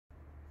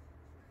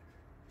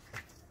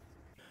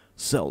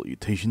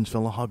Salutations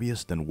fellow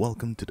hobbyists, and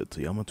welcome to the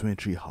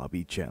Toyama23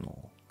 hobby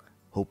channel.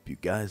 Hope you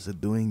guys are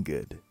doing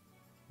good.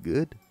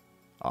 Good?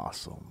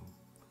 Awesome.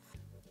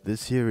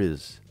 This here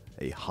is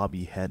a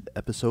hobby head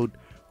episode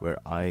where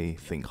I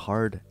think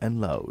hard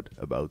and loud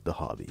about the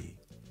hobby.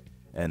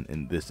 And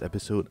in this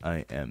episode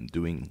I am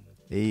doing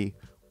a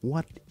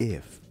what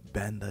if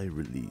Bandai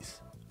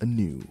release a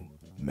new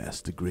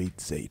Master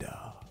Grade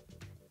Zeta.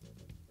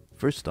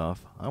 First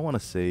off, I want to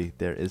say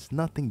there is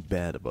nothing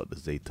bad about the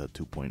Zeta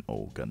 2.0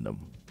 Gundam.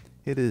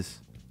 It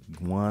is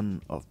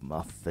one of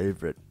my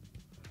favorite.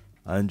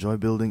 I enjoy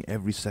building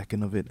every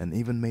second of it and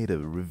even made a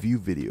review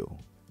video.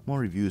 More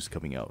reviews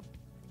coming out,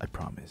 I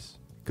promise.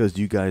 Cause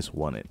you guys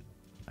want it,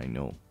 I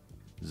know.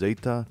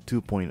 Zeta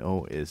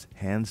 2.0 is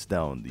hands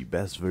down the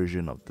best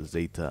version of the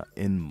Zeta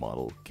in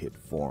model kit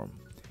form.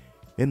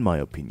 In my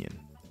opinion,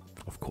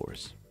 of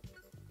course.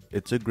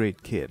 It's a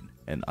great kit,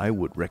 and I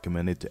would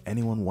recommend it to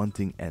anyone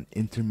wanting an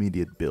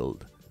intermediate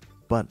build.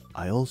 But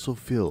I also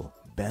feel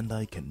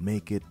Bandai can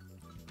make it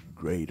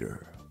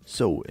greater.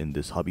 So in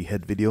this hobby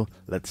head video,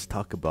 let's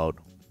talk about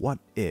what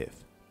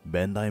if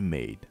Bandai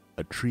made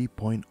a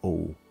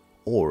 3.0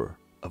 or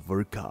a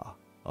Ver.Ka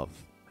of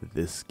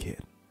this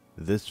kit.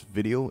 This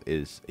video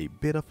is a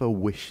bit of a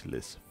wish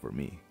list for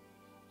me,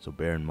 so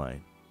bear in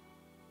mind.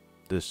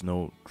 There's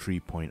no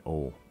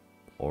 3.0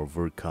 or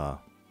Ver.Ka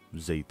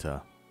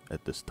Zeta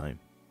at this time.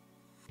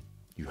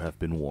 You have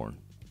been warned,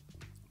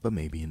 but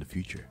maybe in the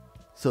future.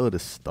 So to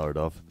start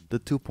off, the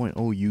 2.0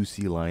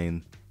 UC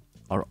line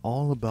are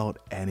all about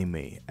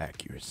anime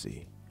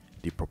accuracy.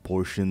 The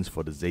proportions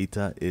for the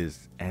Zeta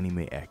is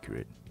anime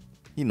accurate.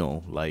 You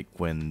know, like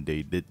when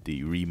they did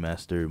the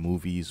remaster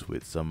movies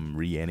with some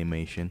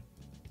reanimation.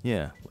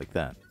 Yeah, like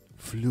that.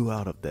 Flew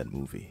out of that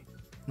movie.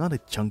 Not a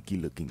chunky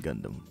looking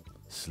Gundam.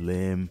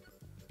 Slim,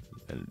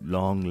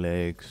 long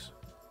legs,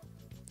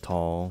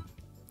 tall,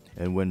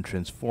 and when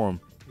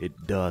transformed,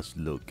 it does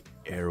look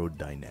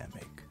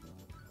aerodynamic.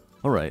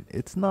 Alright,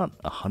 it's not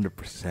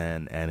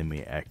 100%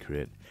 anime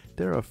accurate.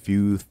 There are a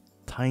few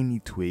tiny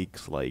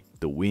tweaks like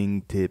the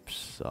wing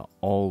tips are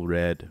all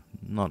red,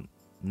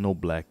 no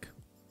black,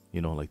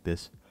 you know, like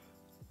this.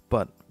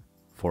 But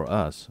for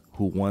us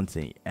who wants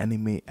an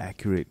anime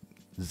accurate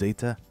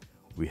Zeta,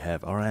 we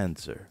have our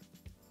answer.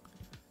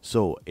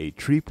 So a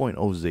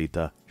 3.0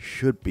 Zeta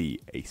should be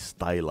a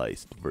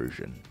stylized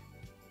version.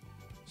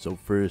 So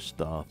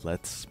first off,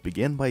 let's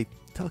begin by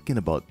talking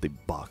about the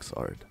box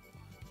art,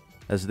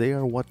 as they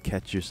are what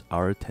catches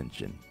our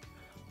attention.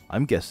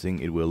 I'm guessing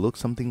it will look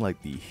something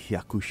like the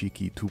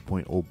Hyakushiki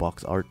 2.0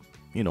 box art,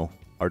 you know,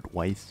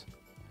 art-wise.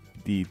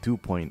 The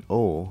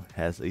 2.0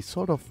 has a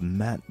sort of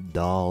matte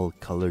dull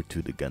color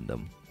to the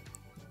Gundam.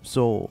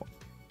 So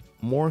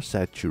more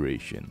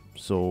saturation,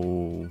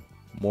 so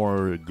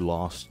more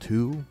gloss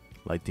too,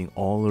 lighting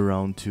all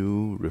around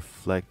to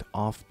reflect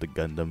off the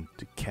Gundam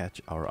to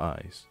catch our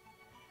eyes.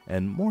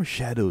 And more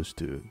shadows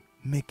to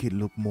make it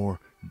look more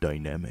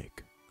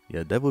dynamic.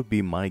 Yeah, that would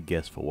be my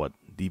guess for what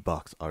the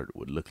box art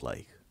would look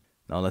like.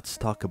 Now let's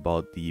talk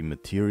about the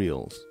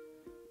materials.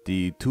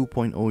 The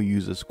 2.0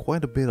 uses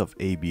quite a bit of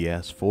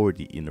ABS for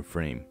the inner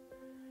frame,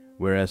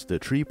 whereas the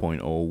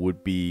 3.0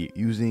 would be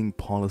using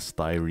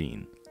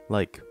polystyrene,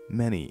 like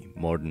many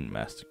modern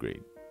master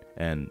grade,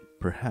 and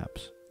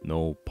perhaps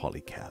no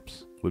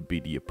polycaps would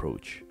be the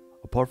approach.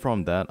 Apart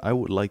from that, I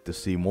would like to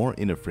see more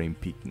inner frame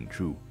peeking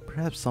through.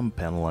 Perhaps some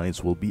panel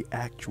lines will be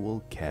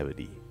actual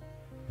cavity.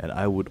 And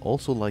I would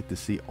also like to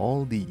see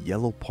all the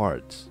yellow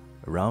parts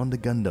around the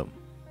Gundam,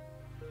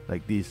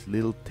 like these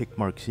little tick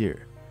marks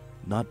here,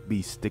 not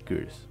be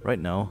stickers. Right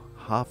now,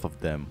 half of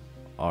them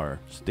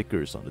are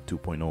stickers on the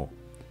 2.0.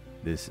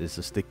 This is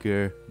a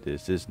sticker,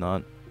 this is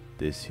not,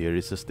 this here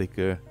is a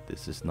sticker,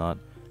 this is not.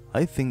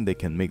 I think they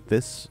can make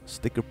this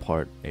sticker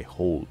part a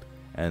hold,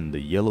 and the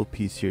yellow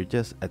piece here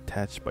just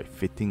attached by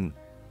fitting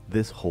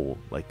this hole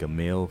like a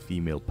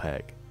male-female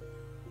peg.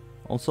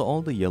 Also,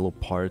 all the yellow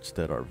parts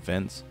that are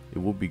vents, it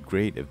would be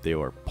great if they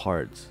were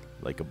parts,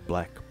 like a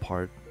black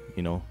part,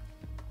 you know,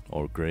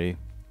 or gray.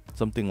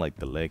 Something like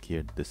the leg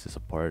here, this is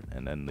a part,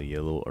 and then the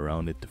yellow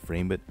around it to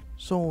frame it.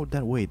 So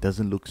that way it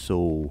doesn't look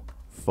so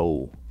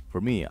faux. For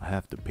me, I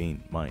have to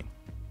paint mine.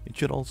 It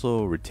should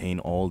also retain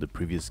all the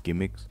previous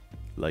gimmicks,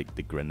 like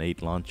the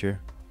grenade launcher.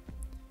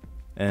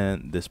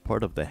 And this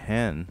part of the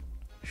hand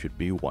should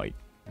be white.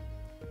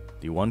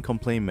 The one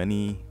complaint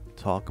many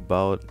talk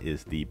about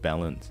is the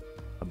balance,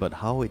 about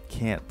how it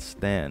can't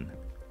stand.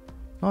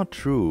 Not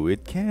true,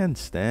 it can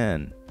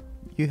stand.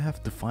 You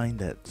have to find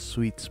that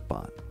sweet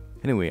spot.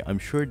 Anyway, I'm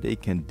sure they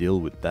can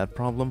deal with that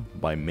problem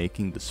by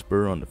making the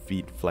spur on the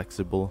feet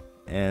flexible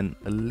and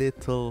a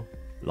little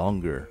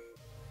longer,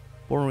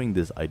 borrowing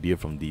this idea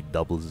from the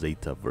double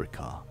Zeta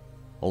Ver.Ka.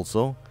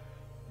 Also,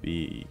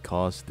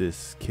 because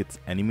this kit's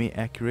anime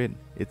accurate,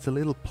 it's a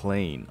little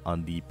plain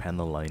on the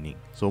panel lining,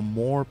 so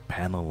more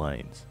panel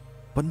lines,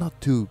 but not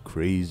too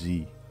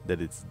crazy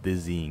that it's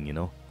dizzying, you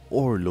know,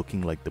 or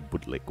looking like the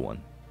bootleg one.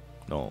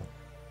 No,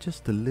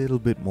 just a little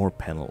bit more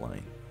panel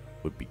line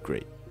would be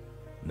great.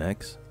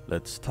 Next,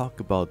 let's talk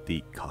about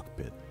the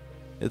cockpit.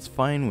 It's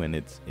fine when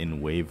it's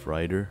in Wave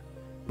Rider,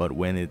 but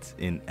when it's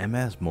in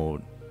MS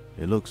mode,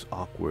 it looks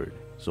awkward.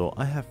 So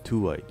I have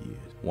two ideas.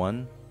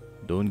 One,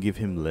 don't give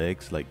him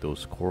legs like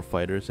those core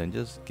fighters and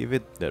just give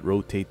it that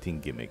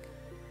rotating gimmick.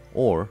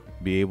 Or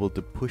be able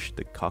to push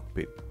the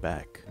cockpit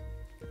back,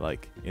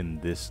 like in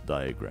this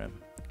diagram,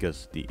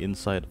 because the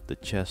inside of the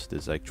chest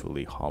is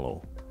actually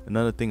hollow.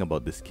 Another thing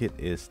about this kit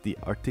is the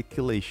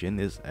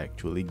articulation is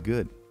actually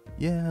good.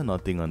 Yeah,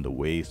 nothing on the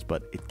waist,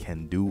 but it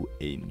can do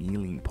a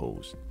kneeling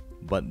pose.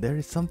 But there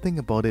is something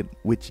about it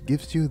which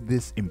gives you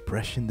this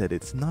impression that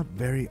it's not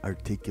very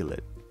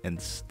articulate and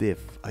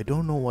stiff. I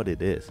don't know what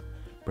it is.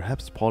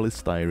 Perhaps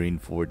polystyrene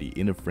for the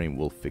inner frame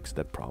will fix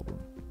that problem.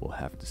 We'll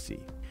have to see.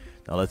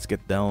 Now let's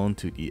get down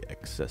to the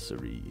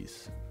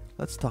accessories.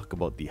 Let's talk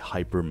about the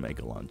Hyper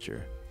Mega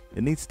Launcher.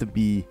 It needs to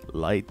be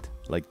light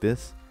like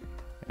this,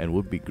 and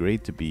would be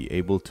great to be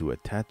able to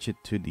attach it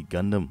to the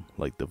Gundam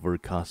like the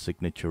Ver.Ka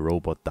signature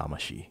robot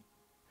Damashi.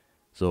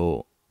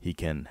 So he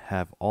can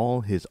have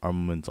all his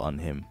armaments on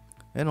him.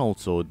 And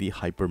also the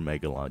Hyper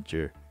Mega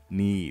Launcher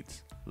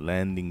needs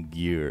landing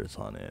gears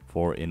on it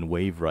for in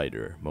Wave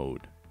Rider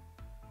mode.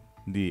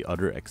 The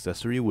other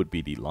accessory would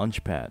be the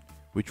launch pad,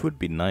 which would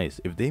be nice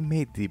if they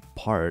made the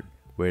part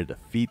where the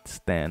feet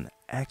stand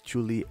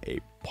actually a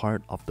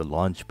part of the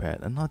launch pad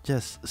and not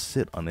just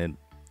sit on it.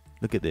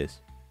 Look at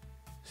this.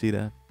 See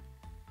that?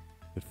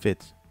 It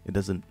fits. It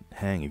doesn't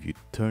hang. If you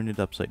turn it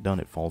upside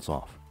down, it falls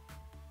off.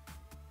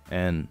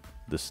 And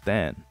the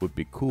stand would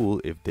be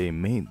cool if they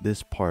made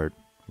this part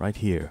right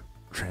here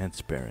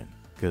transparent,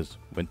 because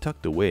when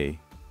tucked away,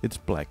 it's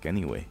black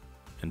anyway,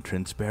 and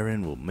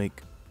transparent will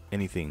make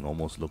anything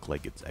almost look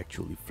like it's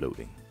actually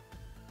floating.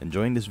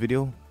 Enjoying this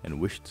video and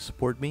wish to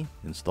support me?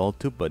 Install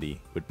tubebuddy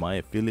with my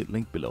affiliate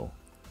link below.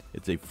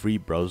 It's a free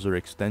browser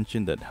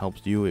extension that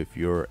helps you if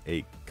you're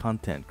a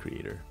content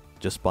creator.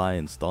 Just by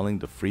installing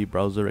the free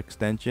browser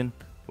extension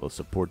will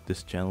support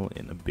this channel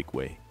in a big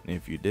way. And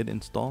if you did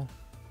install,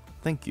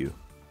 thank you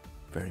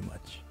very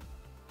much.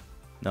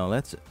 Now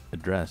let's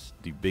address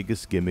the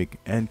biggest gimmick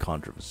and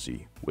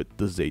controversy with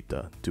the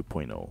Zeta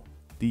 2.0,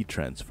 the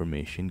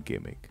transformation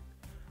gimmick.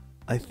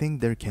 I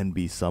think there can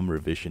be some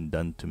revision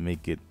done to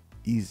make it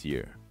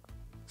easier.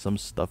 Some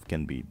stuff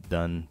can be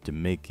done to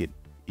make it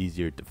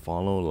easier to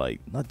follow,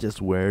 like not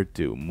just where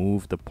to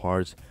move the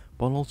parts,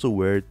 but also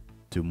where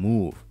to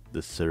move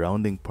the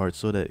surrounding parts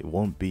so that it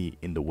won't be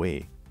in the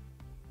way.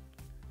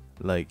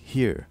 Like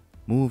here,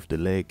 move the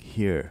leg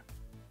here.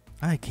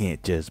 I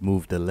can't just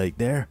move the leg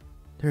there.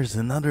 There's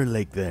another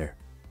leg there.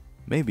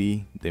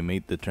 Maybe they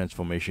made the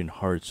transformation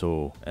hard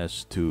so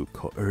as to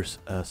coerce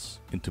us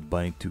into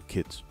buying two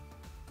kits.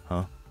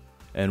 Huh?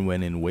 And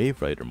when in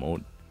Wave Rider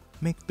mode,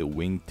 make the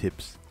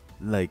wingtips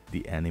like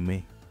the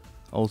anime.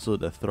 Also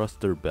the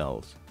thruster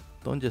bells.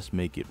 Don't just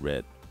make it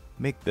red.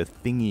 Make the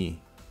thingy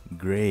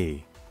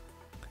gray.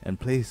 And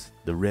place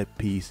the red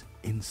piece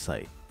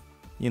inside.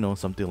 You know,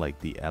 something like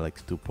the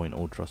Alex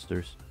 2.0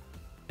 thrusters.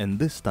 And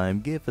this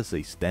time give us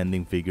a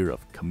standing figure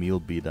of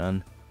Camille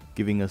Bidan,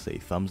 giving us a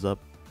thumbs up.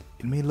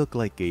 It may look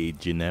like a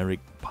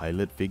generic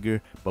pilot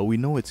figure, but we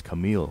know it's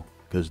Camille,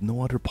 because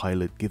no other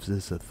pilot gives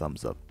us a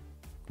thumbs up,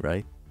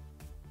 right?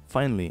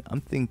 Finally, I'm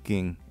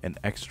thinking an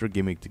extra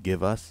gimmick to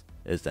give us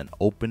is an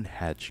open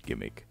hatch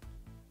gimmick.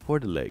 For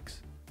the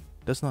legs,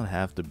 does not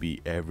have to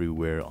be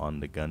everywhere on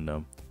the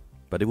Gundam,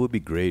 but it would be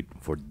great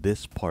for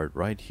this part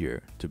right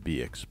here to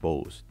be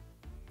exposed.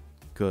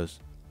 Cause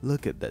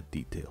look at that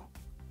detail,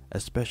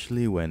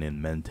 especially when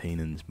in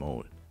maintenance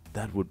mode.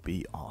 That would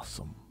be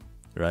awesome,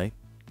 right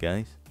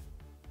guys?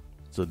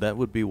 So that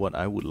would be what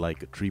I would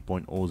like a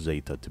 3.0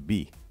 Zeta to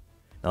be.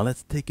 Now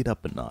let's take it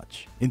up a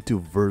notch into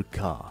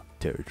Ver.Ka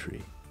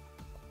territory.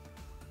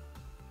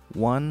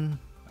 One,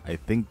 I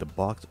think the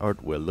box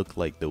art will look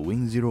like the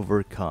Wing Zero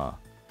Ver.Ka,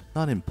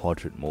 not in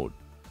portrait mode,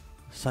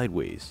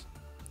 sideways,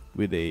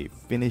 with a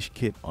finished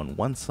kit on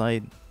one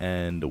side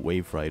and the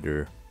Wave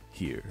Rider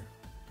here.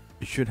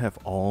 It should have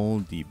all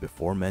the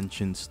before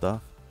mentioned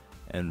stuff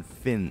and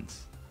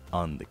fins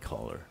on the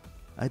collar.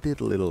 I did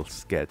a little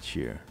sketch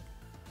here.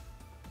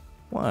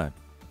 What?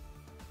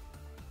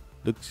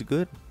 Looks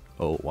good?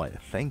 Oh, why,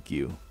 thank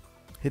you.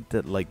 Hit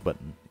that like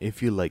button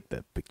if you like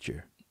that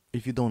picture.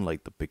 If you don't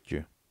like the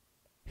picture,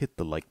 hit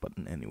the like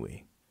button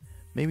anyway.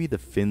 Maybe the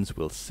fins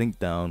will sink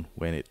down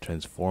when it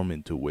transforms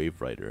into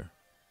Wave Rider.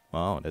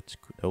 Wow, that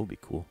would be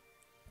cool.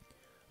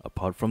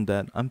 Apart from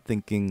that, I'm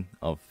thinking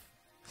of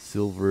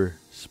silver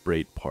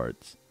sprayed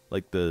parts,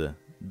 like the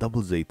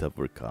double Zeta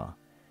Ver.Ka.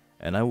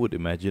 And I would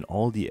imagine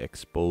all the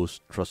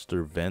exposed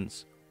thruster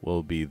vents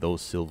will be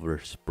those silver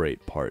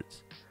sprayed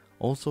parts.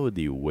 Also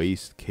the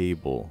waist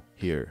cable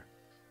here,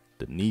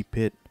 the knee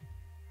pit,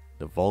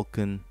 the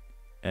Vulcan,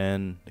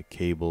 and the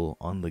cable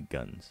on the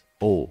guns.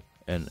 Oh,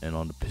 and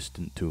on the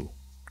piston too,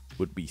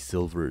 would be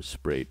silver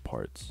sprayed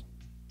parts.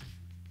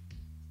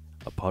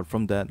 Apart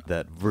from that,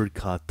 that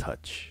Ver.Ka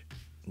touch,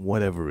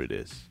 whatever it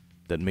is,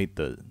 that made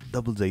the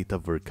double Zeta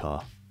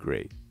Ver.Ka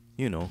great.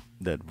 You know,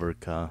 that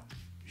Ver.Ka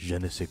je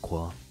ne sais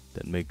quoi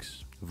that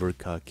makes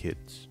Ver.Ka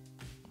kits.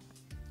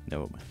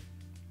 Never mind.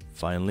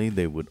 finally,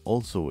 they would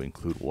also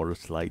include water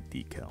slide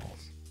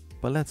decals.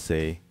 But let's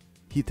say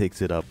he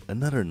takes it up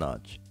another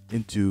notch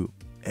into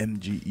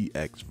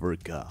MGEX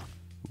Ver.Ka.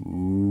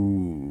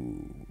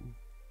 Ooh.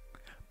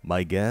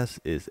 My guess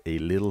is a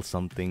little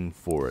something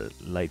for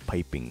light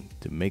piping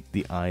to make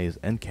the eyes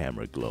and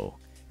camera glow,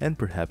 and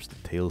perhaps the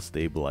tail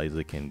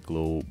stabilizer can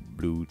glow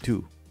blue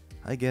too.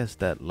 I guess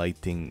that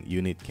lighting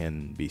unit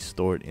can be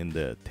stored in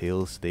the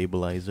tail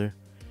stabilizer,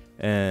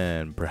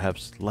 and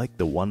perhaps like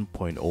the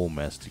 1.0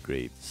 Master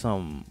Grade,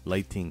 some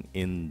lighting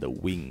in the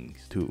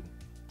wings too.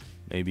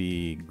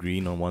 Maybe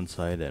green on one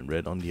side and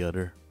red on the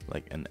other,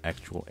 like an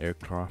actual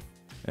aircraft.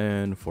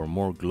 And for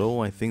more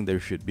glow, I think there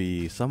should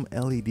be some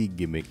LED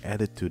gimmick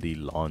added to the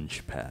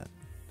launch pad.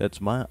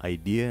 That's my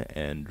idea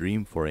and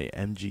dream for a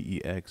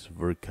MGEX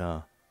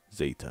Ver.Ka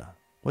Zeta.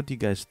 What do you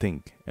guys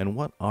think, and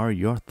what are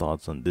your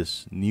thoughts on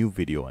this new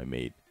video I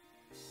made?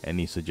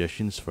 Any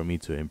suggestions for me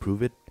to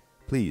improve it?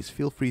 Please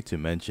feel free to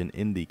mention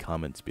in the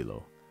comments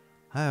below.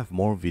 I have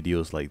more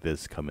videos like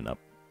this coming up.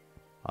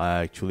 I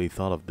actually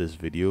thought of this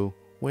video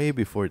way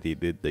before they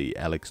did the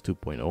Alex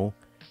 2.0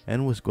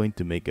 and was going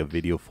to make a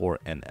video for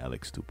an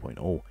Alex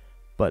 2.0,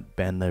 but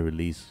Bandai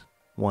released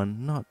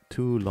one not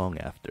too long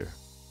after.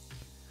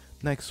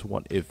 Next,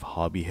 what if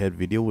hobby head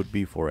video would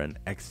be for an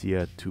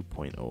Exia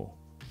 2.0.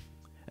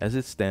 As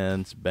it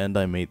stands,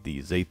 Bandai made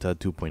the Zeta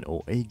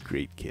 2.0 a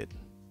great kit.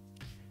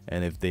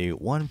 And if they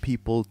want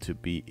people to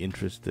be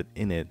interested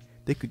in it,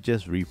 they could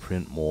just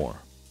reprint more.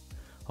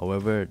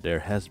 However, there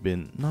has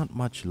been not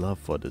much love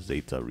for the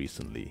Zeta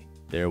recently.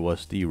 There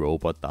was the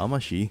robot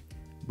Tamashi,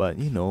 but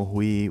you know,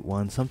 we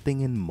want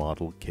something in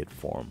model kit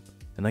form.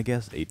 And I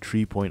guess a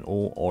 3.0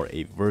 or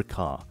a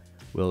Ver.Ka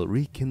will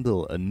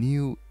rekindle a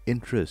new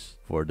interest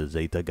for the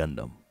Zeta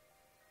Gundam.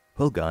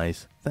 Well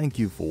guys, thank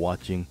you for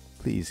watching.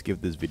 Please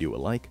give this video a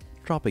like,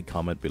 drop a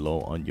comment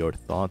below on your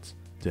thoughts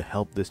to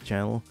help this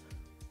channel.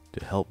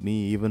 To help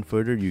me even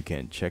further, you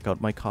can check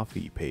out my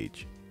Ko-fi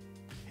page.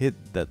 Hit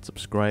that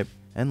subscribe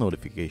and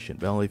notification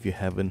bell if you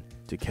haven't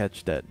to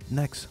catch that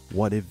next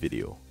what if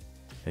video.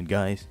 And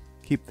guys,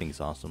 keep things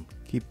awesome,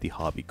 keep the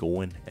hobby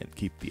going, and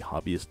keep the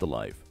hobbyist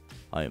alive.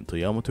 I am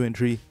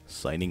Toyama23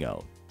 signing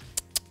out.